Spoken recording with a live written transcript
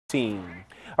team.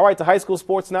 All right, to high school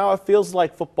sports now. It feels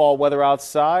like football weather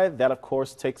outside. That, of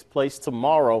course, takes place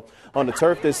tomorrow. On the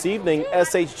turf this evening,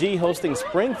 SHG hosting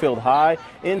Springfield High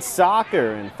in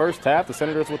soccer. In first half, the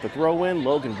Senators with the throw-in.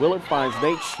 Logan Willard finds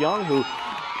Nate Young, who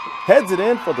heads it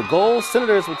in for the goal.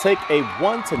 Senators will take a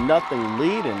 1-0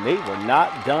 lead, and Nate were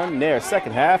not done there.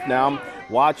 Second half now.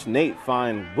 Watch Nate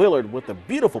find Willard with a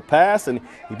beautiful pass, and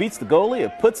he beats the goalie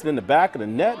and puts it in the back of the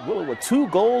net. Willard with 2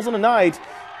 goals in the night.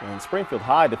 And Springfield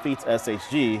High defeats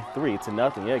SHG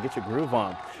 3-0. Yeah, get your groove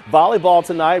on. Volleyball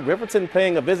tonight. Riverton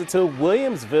paying a visit to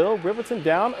Williamsville. Riverton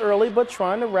down early, but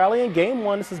trying to rally in game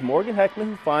 1. This is Morgan Heckman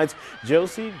who finds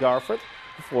Josie Garford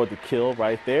for the kill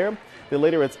right there. Then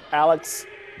later it's Alex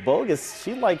Bogus.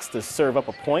 She likes to serve up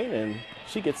a point, and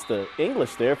she gets the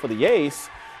English there for the ace.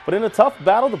 But in a tough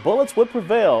battle, the Bullets would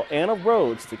prevail. Anna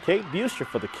Rhodes to Kate Buster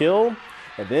for the kill.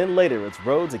 And then later, it's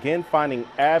Rhodes again finding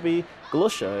Abby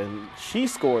Glusha, and she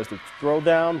scores the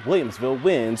throwdown. Williamsville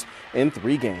wins in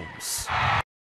 3 games.